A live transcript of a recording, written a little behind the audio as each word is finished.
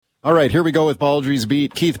All right, here we go with Baldrey's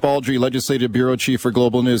Beat. Keith Baldrey, Legislative Bureau Chief for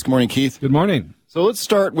Global News. Good morning, Keith. Good morning. So let's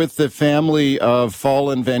start with the family of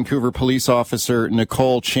fallen Vancouver police officer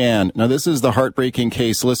Nicole Chan. Now, this is the heartbreaking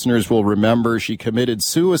case listeners will remember. She committed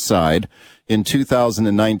suicide in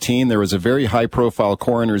 2019. There was a very high-profile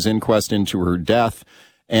coroner's inquest into her death,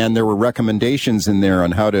 and there were recommendations in there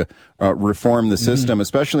on how to reform the system,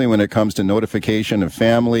 especially when it comes to notification of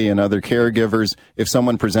family and other caregivers if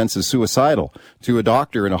someone presents as suicidal to a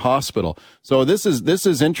doctor in a hospital. So this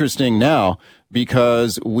is interesting now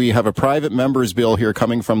because we have a private member's bill here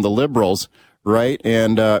coming from the Liberals, right?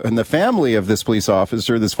 And the family of this police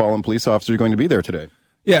officer, this fallen police officer, is going to be there today.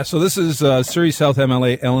 Yeah, so this is Surrey South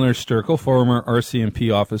MLA Eleanor Sturkle, former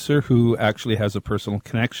RCMP officer, who actually has a personal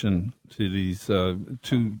connection to these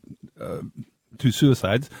two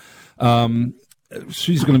suicides.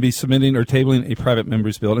 She's going to be submitting or tabling a private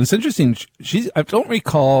member's bill. And it's interesting, I don't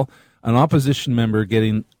recall an opposition member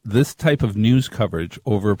getting this type of news coverage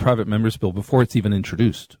over a private member's bill before it's even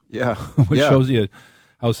introduced. Yeah. Which shows you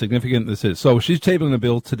how significant this is. So she's tabling a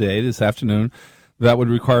bill today, this afternoon, that would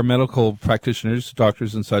require medical practitioners,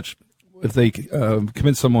 doctors and such, if they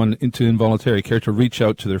commit someone into involuntary care, to reach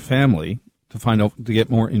out to their family to find out, to get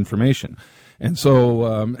more information. And so,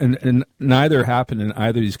 and neither happened in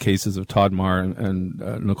either of these cases of Todd Marr and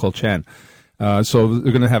Nicole Chan. So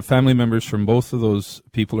they're going to have family members from both of those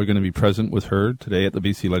people are going to be present with her today at the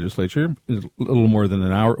BC Legislature, a little more than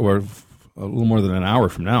an hour, or a little more than an hour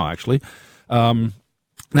from now, actually. Now,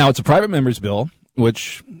 it's a private member's bill,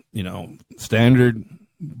 which, standard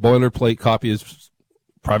boilerplate copy is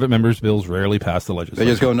private members' bills rarely pass the legislature.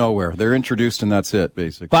 They just go nowhere. They're introduced and that's it,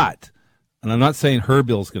 basically. But, and I'm not saying her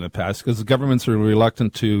bill's going to pass, because the governments are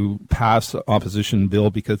reluctant to pass opposition bill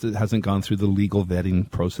because it hasn't gone through the legal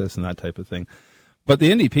vetting process and that type of thing. But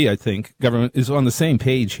the NDP, I think, government is on the same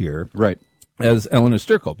page here, right, as Eleanor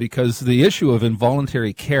Sturkle, because the issue of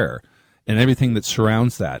involuntary care and everything that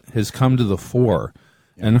surrounds that has come to the fore.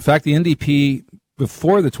 Yeah. And in fact, the NDP,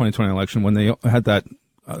 before the 2020 election, when they had that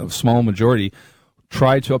small majority,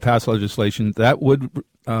 tried to pass legislation that would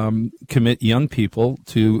commit young people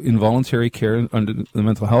to involuntary care under the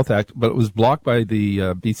Mental Health Act, but it was blocked by the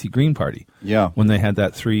BC Green Party. Yeah, when they had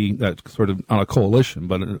that sort of, not a coalition,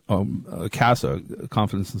 but a CASA,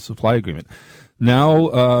 Confidence and Supply Agreement.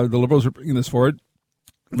 Now the Liberals are bringing this forward.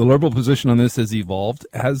 The Liberal position on this has evolved,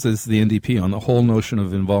 as is the NDP, on the whole notion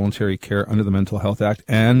of involuntary care under the Mental Health Act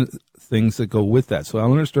and things that go with that. So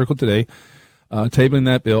Eleanor Sturkle today, tabling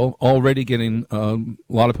that bill, already getting a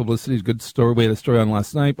lot of publicity. Good story. We had a story on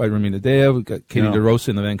last night by Ramina Dea. We've got Katie DeRosa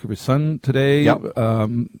in the Vancouver Sun today. Yep. A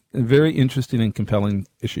very interesting and compelling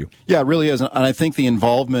issue. Yeah, it really is. And I think the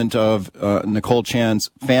involvement of Nicole Chan's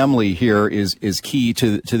family here is key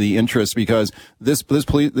to the interest, because this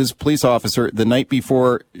police officer, the night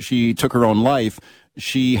before she took her own life,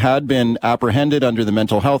 she had been apprehended under the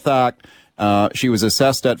Mental Health Act. She was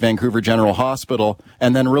assessed at Vancouver General Hospital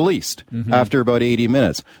and then released after about 80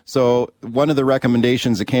 minutes. So one of the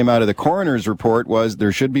recommendations that came out of the coroner's report was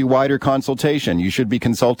there should be wider consultation. You should be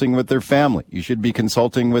consulting with their family. You should be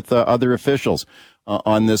consulting with other officials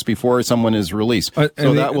on this before someone is released.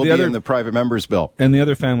 So that will be in the private member's bill. And the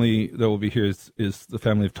other family that will be here is the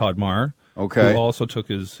family of Todd Marr, who also took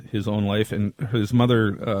his own life. And his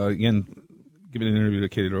mother, again, giving an interview to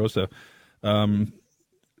Katie DeRosa,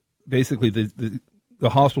 basically, the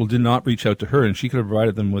hospital did not reach out to her, and she could have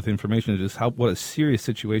provided them with information as to what a serious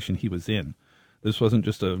situation he was in. This wasn't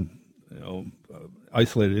just a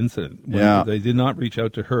isolated incident. They did not reach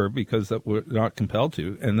out to her because that were not compelled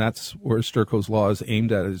to, and that's where Sturkle's law is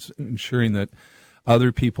aimed at, is ensuring that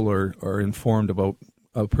other people are informed about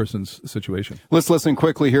a person's situation. Let's listen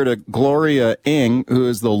quickly here to Gloria Ng, who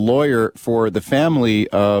is the lawyer for the family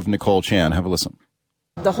of Nicole Chan. Have a listen.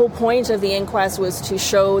 The whole point of the inquest was to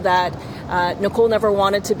show that Nicole never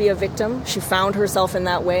wanted to be a victim. She found herself in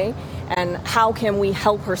that way. And how can we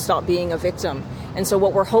help her stop being a victim? And so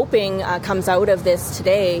what we're hoping comes out of this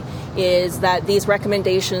today is that these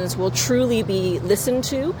recommendations will truly be listened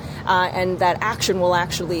to and that action will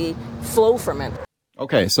actually flow from it.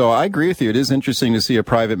 Okay, so I agree with you. It is interesting to see a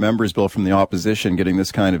private member's bill from the opposition getting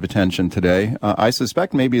this kind of attention today. I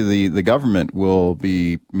suspect maybe the government will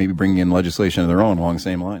be maybe bringing in legislation of their own along the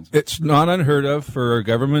same lines. It's not unheard of for a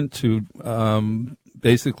government to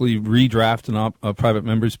basically redraft a private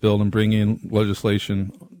member's bill and bring in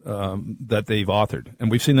legislation that they've authored. And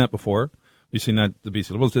we've seen that before. We've seen that the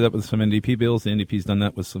BC Liberals did that with some NDP bills. The NDP's done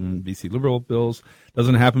that with some BC Liberal bills.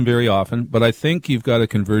 Doesn't happen very often, but I think you've got a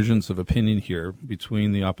convergence of opinion here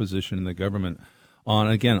between the opposition and the government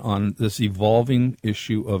on this evolving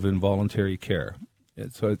issue of involuntary care.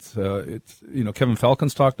 It's Kevin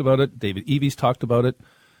Falcon's talked about it. David Evy's talked about it.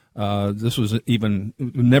 This was even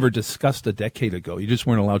never discussed a decade ago. You just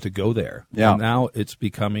weren't allowed to go there. Yeah. And now it's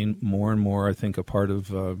becoming more and more, I think, a part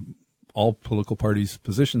of all political parties'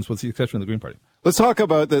 positions, with the exception of the Green Party. Let's talk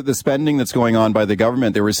about the spending that's going on by the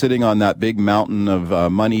government. They were sitting on that big mountain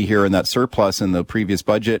of money here and that surplus in the previous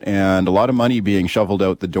budget, and a lot of money being shoveled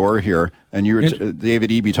out the door here. And you were, David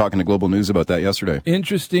Eby, talking to Global News about that yesterday.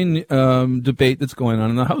 Interesting debate that's going on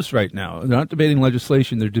in the House right now. They're not debating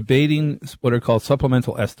legislation. They're debating what are called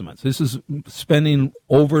supplemental estimates. This is spending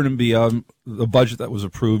over and beyond the budget that was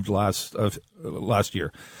approved last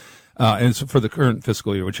year. And it's for the current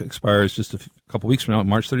fiscal year, which expires just a couple weeks from now,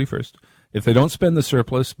 March 31st. If they don't spend the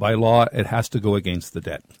surplus, by law, it has to go against the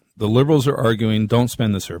debt. The Liberals are arguing, don't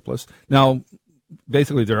spend the surplus. Now,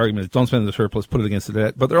 basically, their argument is don't spend the surplus, put it against the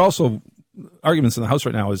debt. But there are also arguments in the House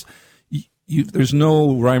right now is there's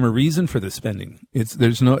no rhyme or reason for this spending. It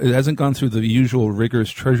hasn't gone through the usual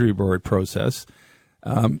rigorous Treasury Board process.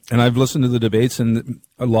 And I've listened to the debates, and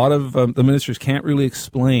a lot of the ministers can't really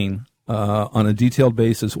explain on a detailed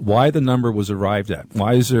basis why the number was arrived at.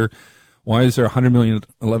 Why is there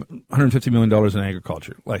 $150 million in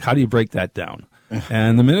agriculture? Like, how do you break that down?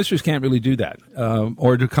 And the ministers can't really do that.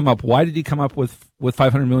 Or to come up, why did he come up with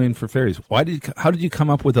 $500 million for ferries? How did you come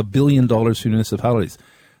up with $1 billion for municipalities?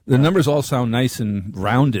 The numbers all sound nice and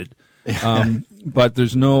rounded, but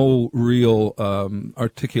there's no real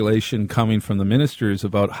articulation coming from the ministers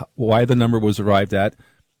about why the number was arrived at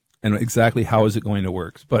and exactly how is it going to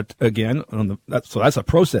work. But again, that's a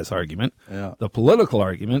process argument. Yeah. The political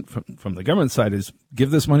argument from the government side is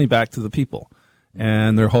give this money back to the people.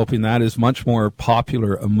 And they're hoping that is much more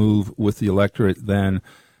popular a move with the electorate than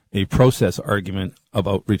a process argument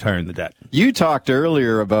about retiring the debt. You talked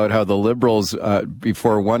earlier about how the Liberals,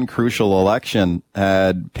 before one crucial election,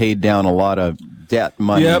 had paid down a lot of debt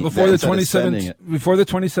money. Yeah, before the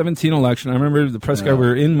 2017 election, I remember the press guy, we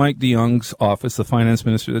were in Mike de Jong's office, the finance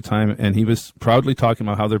minister at the time, and he was proudly talking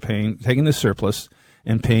about how they're taking the surplus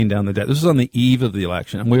and paying down the debt. This was on the eve of the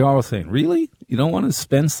election, and we were all saying, really? You don't want to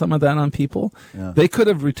spend some of that on people? Yeah. They could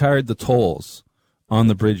have retired the tolls on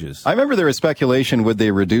the bridges. I remember there was speculation, would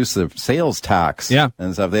they reduce the sales tax? Yeah.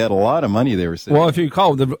 And stuff. They had a lot of money they were saving. Well, if you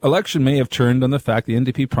recall, the election may have turned on the fact the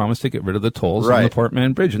NDP promised to get rid of the tolls on the Port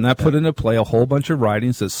Mann Bridge, and that put into play a whole bunch of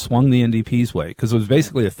ridings that swung the NDP's way, because it was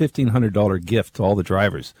basically a $1,500 gift to all the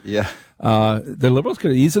drivers. Yeah. The Liberals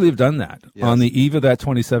could easily have done that on the eve of that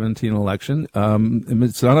 2017 election.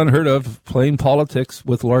 It's not unheard of playing politics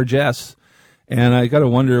with largesse. And I got to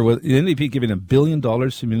wonder, with the NDP giving $1 billion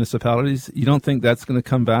to municipalities, you don't think that's going to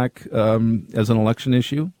come back as an election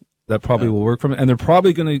issue? That probably will work from it. And they're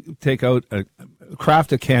probably going to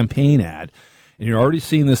craft a campaign ad. And you're already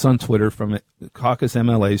seeing this on Twitter from caucus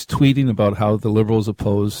MLAs tweeting about how the Liberals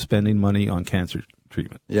oppose spending money on cancer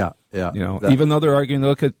treatment. Yeah, yeah. Even though they're arguing,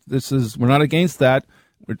 look, we're not against that.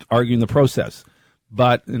 We're arguing the process.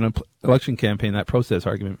 But in an election campaign, that process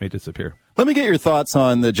argument may disappear. Let me get your thoughts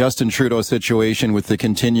on the Justin Trudeau situation with the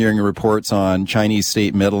continuing reports on Chinese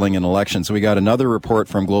state meddling in elections. So we got another report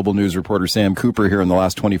from Global News reporter Sam Cooper here in the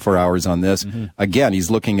last 24 hours on this. Mm-hmm. Again, he's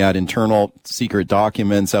looking at internal secret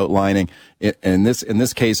documents outlining, in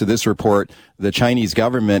this case of this report, the Chinese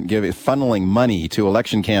government funneling money to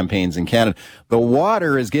election campaigns in Canada. The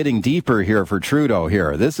water is getting deeper here for Trudeau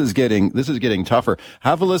here. This is getting tougher.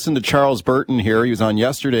 Have a listen to Charles Burton here. He was on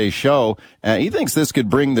yesterday's show, and he thinks this could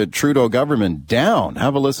bring the Trudeau government down.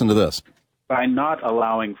 Have a listen to this. By not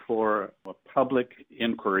allowing for a public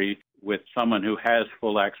inquiry with someone who has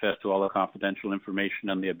full access to all the confidential information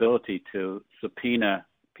and the ability to subpoena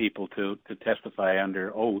people to testify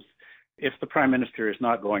under oath, if the Prime Minister is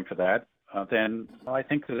not going for that, then I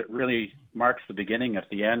think that it really marks the beginning of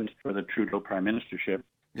the end for the Trudeau Prime Ministership.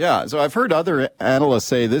 Yeah, so I've heard other analysts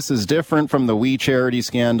say this is different from the We Charity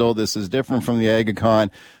scandal. This is different from the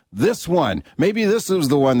AgaCon. This one, maybe this is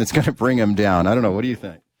the one that's going to bring him down. I don't know. What do you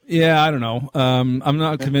think? Yeah, I don't know. I'm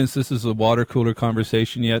not convinced this is a water cooler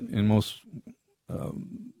conversation yet in most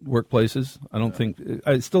workplaces.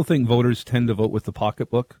 I still think voters tend to vote with the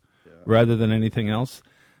pocketbook rather than anything else.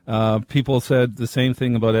 People said the same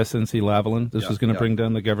thing about SNC-Lavalin. This was going to bring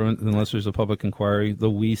down the government unless there's a public inquiry. The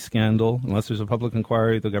We scandal, unless there's a public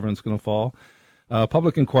inquiry, the government's going to fall.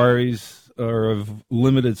 Public inquiries are of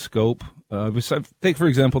limited scope. Take, for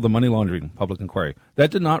example, the money laundering public inquiry.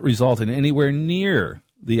 That did not result in anywhere near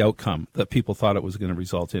the outcome that people thought it was going to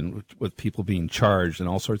result in, with people being charged and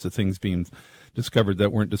all sorts of things being discovered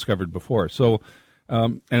that weren't discovered before. So,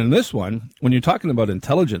 and in this one, when you're talking about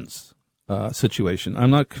intelligence situation,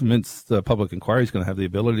 I'm not convinced the public inquiry is going to have the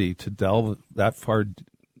ability to delve that far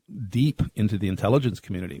deep into the intelligence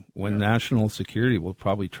community, when national security will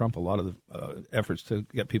probably trump a lot of the efforts to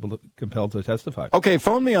get people compelled to testify. Okay,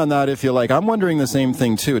 phone me on that if you like. I'm wondering the same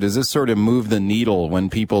thing, too. Does this sort of move the needle when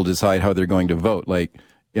people decide how they're going to vote? Like,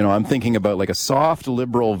 you know, I'm thinking about like a soft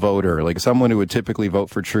liberal voter, like someone who would typically vote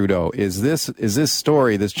for Trudeau. Is this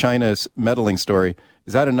story, this China meddling story,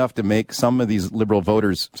 is that enough to make some of these liberal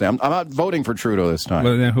voters say, I'm not voting for Trudeau this time?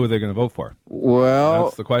 Well, then who are they going to vote for? Well,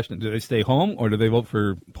 that's the question. Do they stay home or do they vote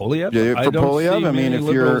for Polyev? For Polyev? I mean, if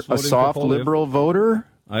you're a soft liberal voter,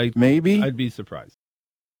 maybe. I'd be surprised.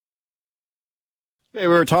 Hey,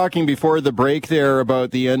 we were talking before the break there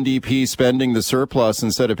about the NDP spending the surplus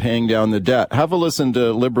instead of paying down the debt. Have a listen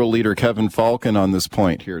to Liberal leader Kevin Falcon on this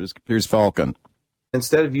point. Here's Falcon.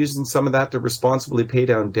 Instead of using some of that to responsibly pay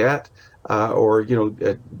down debt or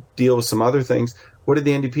deal with some other things, what did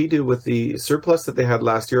the NDP do with the surplus that they had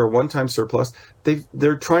last year, a one-time surplus?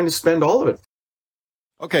 They're trying to spend all of it.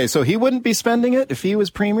 Okay, so he wouldn't be spending it if he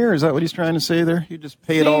was premier? Is that what he's trying to say there? He'd just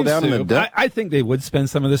pay it all down in the debt? I think they would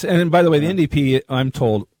spend some of this. And by the way, the NDP, I'm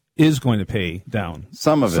told, is going to pay down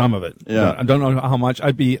some of it. Yeah. I don't know how much.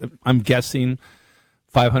 I'm guessing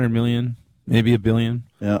 500 million, maybe $1 billion.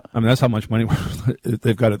 Yeah. I mean, that's how much money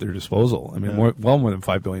they've got at their disposal. I mean, more than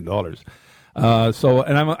 $5 billion.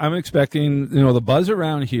 And I'm expecting, the buzz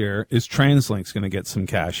around here is TransLink's going to get some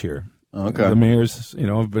cash here. Okay. The mayors,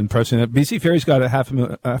 have been pressing that. BC Ferry's got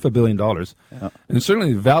 $500 million. Yeah. And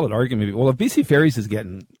certainly a valid argument. Well, if BC Ferries is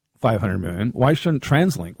getting $500 million, why shouldn't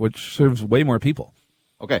TransLink, which serves way more people?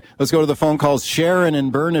 Okay. Let's go to the phone calls. Sharon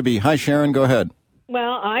in Burnaby. Hi, Sharon. Go ahead.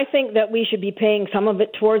 Well, I think that we should be paying some of it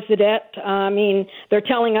towards the debt. I mean, they're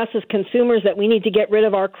telling us as consumers that we need to get rid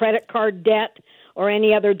of our credit card debt or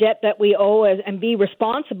any other debt that we owe and be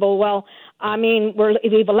responsible. Well, I mean,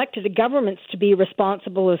 we've elected the governments to be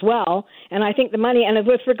responsible as well. And I think the money, and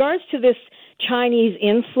with regards to this Chinese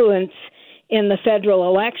influence in the federal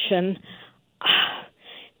election,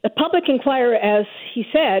 the public inquirer, as he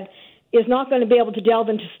said, is not going to be able to delve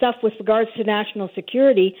into stuff with regards to national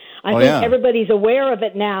security. I think everybody's aware of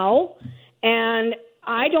it now. And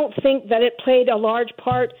I don't think that it played a large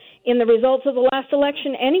part in the results of the last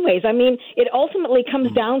election anyways. I mean, it ultimately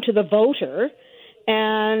comes down to the voter,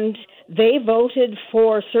 and they voted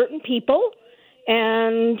for certain people.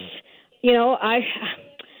 And,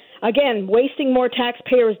 again, wasting more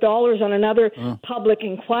taxpayers' dollars on another public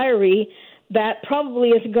inquiry that probably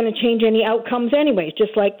isn't going to change any outcomes anyways,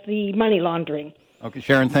 just like the money laundering. Okay,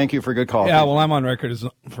 Sharon, thank you for a good call. Yeah, well, I'm on record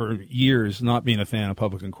for years not being a fan of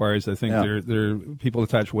public inquiries. I think they're people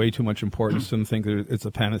attach way too much importance to them, think it's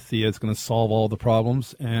a panacea, it's going to solve all the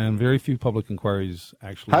problems, and very few public inquiries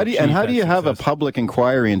actually. How do you have a public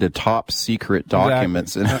inquiry into top secret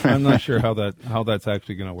documents? Exactly. I'm not sure how that's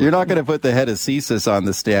actually going to work. You're not going to put the head of CSIS on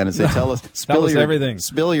the stand and say, "Tell us everything,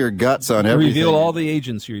 spill your guts on everything, reveal all the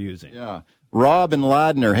agents you're using." Yeah, Rob and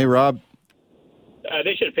Ladner. Hey, Rob.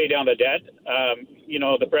 They should pay down the debt.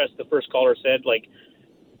 The first caller said,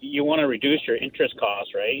 you want to reduce your interest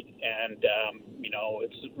costs, right? And,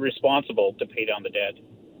 it's responsible to pay down the debt.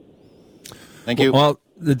 Thank you. Well,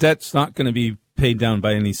 the debt's not going to be paid down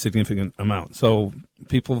by any significant amount. So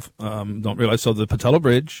people don't realize. So the Patello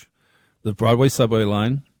Bridge, the Broadway subway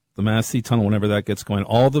line, the Massey Tunnel, whenever that gets going,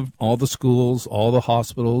 all the schools, all the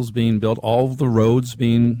hospitals being built, all the roads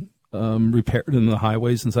being repaired and the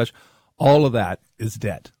highways and such, all of that is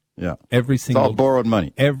debt. Yeah. It's all borrowed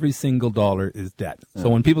money. Every single dollar is debt. Yeah. So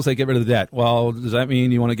when people say get rid of the debt, well, does that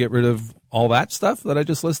mean you want to get rid of all that stuff that I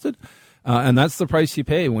just listed? And that's the price you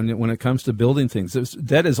pay when it comes to building things.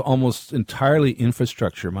 Debt is almost entirely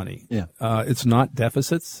infrastructure money. Yeah. It's not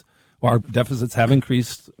deficits. Our deficits have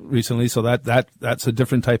increased recently, so that's a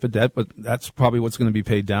different type of debt, but that's probably what's going to be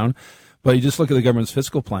paid down. But you just look at the government's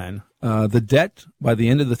fiscal plan. The debt by the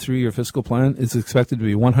end of the 3-year fiscal plan is expected to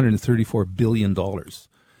be $134 billion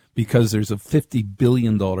because there's a $50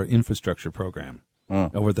 billion infrastructure program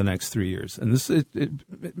over the next 3 years. And this it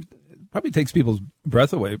probably takes people's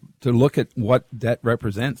breath away to look at what debt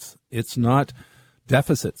represents. It's not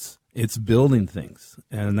deficits. It's building things,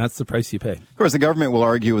 and that's the price you pay. Of course, the government will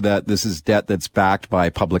argue that this is debt that's backed by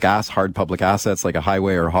hard public assets like a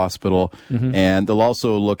highway or a hospital, and they'll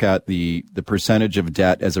also look at the percentage of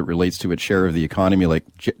debt as it relates to its share of the economy, like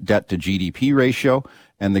debt to GDP ratio,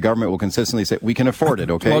 and the government will consistently say, we can afford it,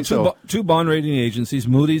 okay? Well, two bond rating agencies,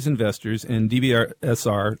 Moody's Investors and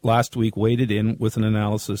DBRSR, last week weighed in with an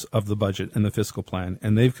analysis of the budget and the fiscal plan,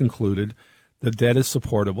 and they've concluded the debt is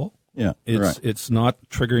supportable. Yeah, it's not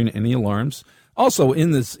triggering any alarms. Also,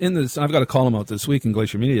 in this, I've got a column out this week in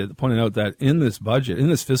Glacier Media pointing out that in this budget, in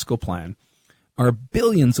this fiscal plan, are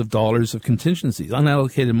billions of dollars of contingencies,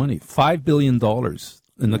 unallocated money, $5 billion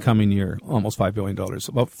in the coming year, almost $5 billion,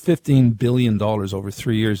 about $15 billion over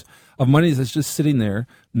 3 years of money that's just sitting there,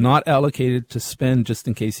 not allocated to spend just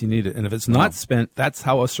in case you need it. And if it's not spent, that's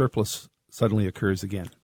how a surplus suddenly occurs again.